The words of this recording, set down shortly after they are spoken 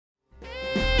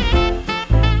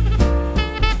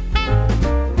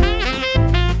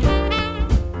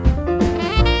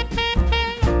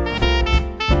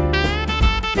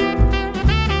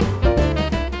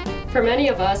many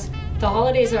of us, the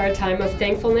holidays are a time of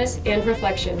thankfulness and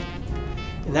reflection.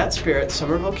 In that spirit,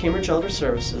 Somerville Cambridge Elder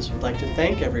Services would like to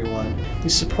thank everyone who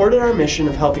supported our mission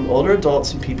of helping older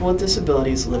adults and people with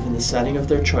disabilities live in the setting of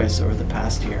their choice over the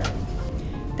past year.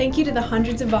 Thank you to the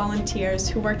hundreds of volunteers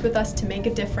who worked with us to make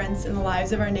a difference in the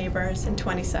lives of our neighbors in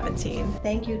 2017.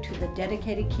 Thank you to the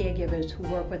dedicated caregivers who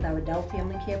work with our adult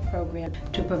family care program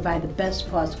to provide the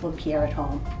best possible care at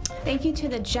home. Thank you to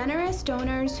the generous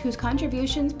donors whose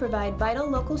contributions provide vital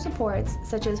local supports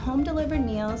such as home-delivered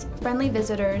meals, friendly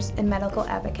visitors, and medical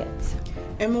advocates.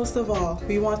 And most of all,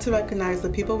 we want to recognize the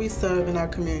people we serve in our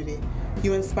community.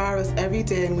 You inspire us every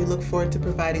day, and we look forward to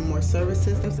providing more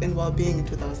services and well-being in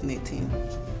 2018.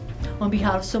 On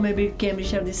behalf of Somerville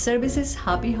Cambridge Elder Services,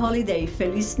 Happy Holiday,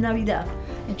 Feliz Navidad.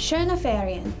 And Schöne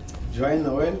Ferien. Joyeux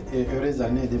Noël et heureuse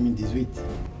année 2018.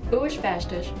 Boas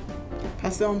festas.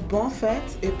 Passez une bonne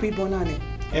fête et puis bonne année.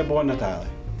 Et buon Natale.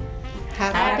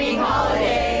 Happy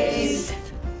Holidays!